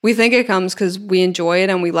 We think it comes because we enjoy it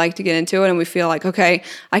and we like to get into it, and we feel like, okay,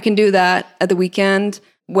 I can do that at the weekend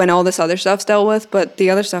when all this other stuff's dealt with, but the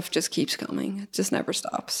other stuff just keeps coming. It just never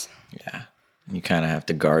stops. Yeah. You kind of have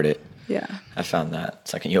to guard it. Yeah. I found that.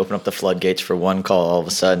 It's like when you open up the floodgates for one call, all of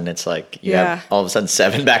a sudden it's like you have all of a sudden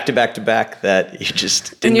 7 back to back to back that you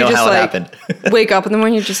just didn't know how it happened. Wake up in the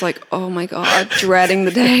morning, you're just like, oh my God, dreading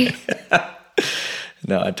the day.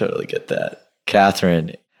 No, I totally get that.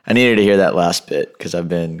 Cathryn, I needed to hear that last bit because I've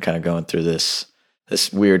been kind of going through this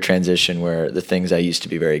weird transition where the things I used to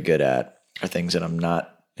be very good at are things that I'm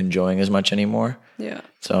not enjoying as much anymore. Yeah.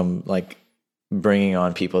 So I'm like bringing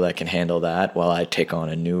on people that can handle that while I take on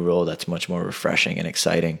a new role that's much more refreshing and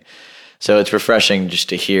exciting. So it's refreshing just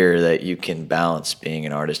to hear that you can balance being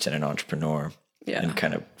an artist and an entrepreneur and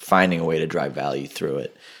kind of finding a way to drive value through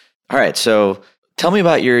it. All right. So tell me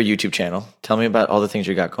about your YouTube channel. Tell me about all the things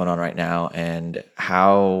you got going on right now and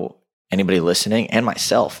how anybody listening and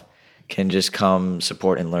myself can just come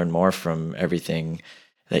support and learn more from everything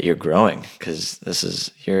that you're growing, because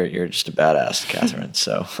you're just a badass, Cathryn.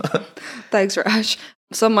 So thanks, Raj.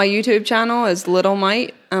 So my YouTube channel is Little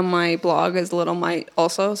Might, and my blog is Little Might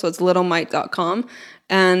also. So it's littlemight.com.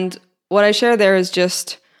 And what I share there is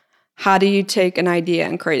just how do you take an idea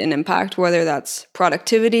and create an impact, whether that's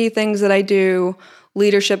productivity, things that I do,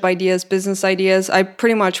 leadership ideas, business ideas. I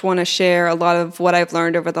pretty much want to share a lot of what I've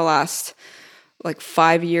learned over the last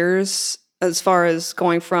 5 years as far as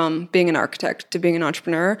going from being an architect to being an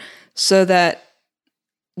entrepreneur, so that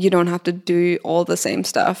you don't have to do all the same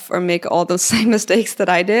stuff or make all the same mistakes that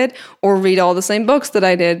I did or read all the same books that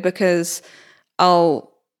I did, because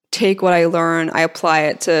I'll take what I learn, I apply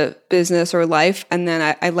it to business or life, and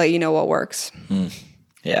then I let you know what works.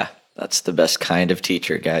 Yeah, that's the best kind of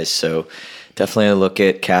teacher, guys. So definitely look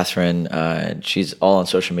at Cathryn. She's all on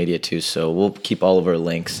social media too, so we'll keep all of her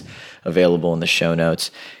links available in the show notes.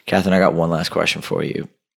 Cathryn, I got one last question for you.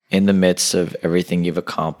 In the midst of everything you've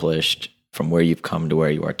accomplished, from where you've come to where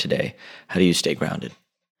you are today, how do you stay grounded?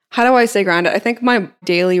 How do I stay grounded? I think my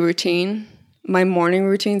daily routine, my morning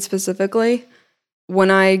routine specifically, when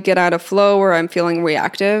I get out of flow or I'm feeling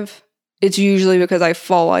reactive, it's usually because I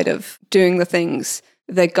fall out of doing the things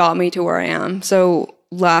that got me to where I am. So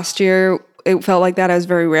last year, it felt like that. I was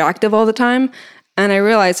very reactive all the time. And I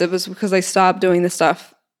realized it was because I stopped doing the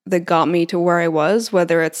stuff that got me to where I was,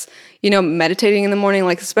 whether it's, meditating in the morning,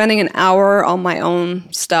 like spending an hour on my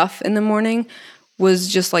own stuff in the morning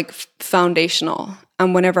was just like foundational.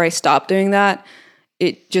 And whenever I stopped doing that,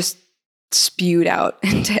 it just spewed out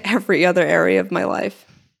into every other area of my life.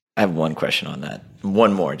 I have one question on that.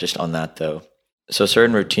 One more just on that though. So a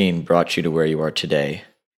certain routine brought you to where you are today.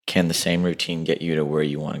 Can the same routine get you to where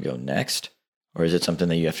you want to go next? Or is it something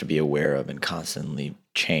that you have to be aware of and constantly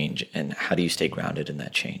change? And how do you stay grounded in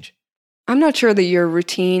that change? I'm not sure that your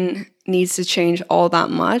routine needs to change all that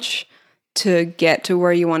much to get to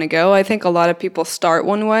where you want to go. I think a lot of people start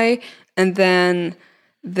one way and then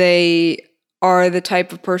they are the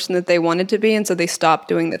type of person that they wanted to be, and so they stop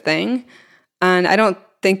doing the thing. And I don't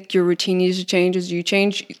think your routine needs to change as you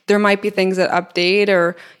change. There might be things that update,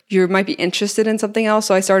 or you might be interested in something else.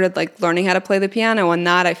 So I started learning how to play the piano, and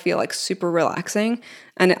that I feel super relaxing.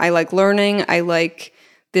 And I like learning. I like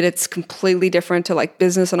that it's completely different to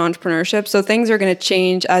business and entrepreneurship. So things are going to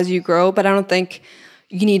change as you grow, but I don't think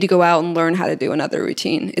you need to go out and learn how to do another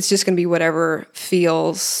routine. It's just going to be whatever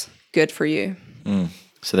feels good for you.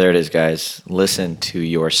 So there it is, guys. Listen to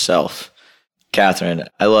yourself. Cathryn,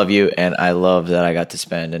 I love you, and I love that I got to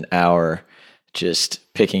spend an hour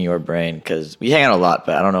just picking your brain, because we hang out a lot,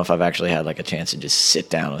 but I don't know if I've actually had a chance to just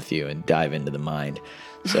sit down with you and dive into the mind.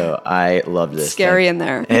 So I love this. Scary in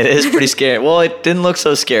there. It is pretty scary. Well, it didn't look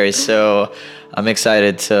so scary, so I'm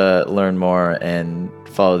excited to learn more and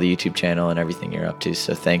follow the YouTube channel and everything you're up to,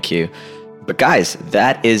 so thank you. But guys,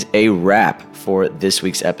 that is a wrap for this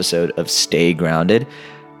week's episode of Stay Grounded.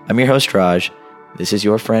 I'm your host, Raj. This is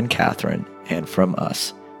your friend, Cathryn. And from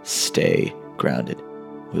us, stay grounded.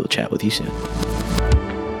 We will chat with you soon.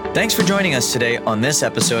 Thanks for joining us today on this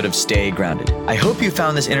episode of Stay Grounded. I hope you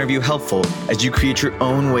found this interview helpful as you create your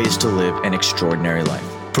own ways to live an extraordinary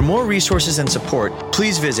life. For more resources and support,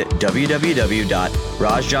 please visit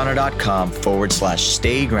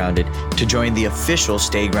www.rajjana.com/Stay Grounded to join the official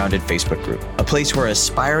Stay Grounded Facebook group, a place where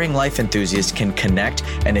aspiring life enthusiasts can connect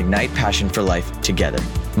and ignite passion for life together.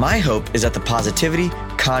 My hope is that the positivity,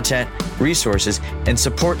 content, resources, and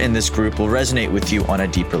support in this group will resonate with you on a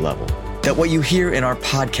deeper level. That what you hear in our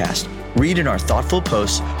podcast, read in our thoughtful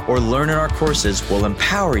posts, or learn in our courses will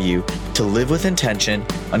empower you to live with intention,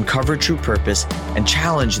 uncover true purpose, and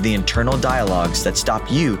challenge the internal dialogues that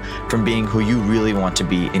stop you from being who you really want to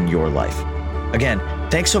be in your life. Again,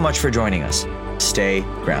 thanks so much for joining us. Stay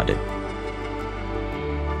grounded.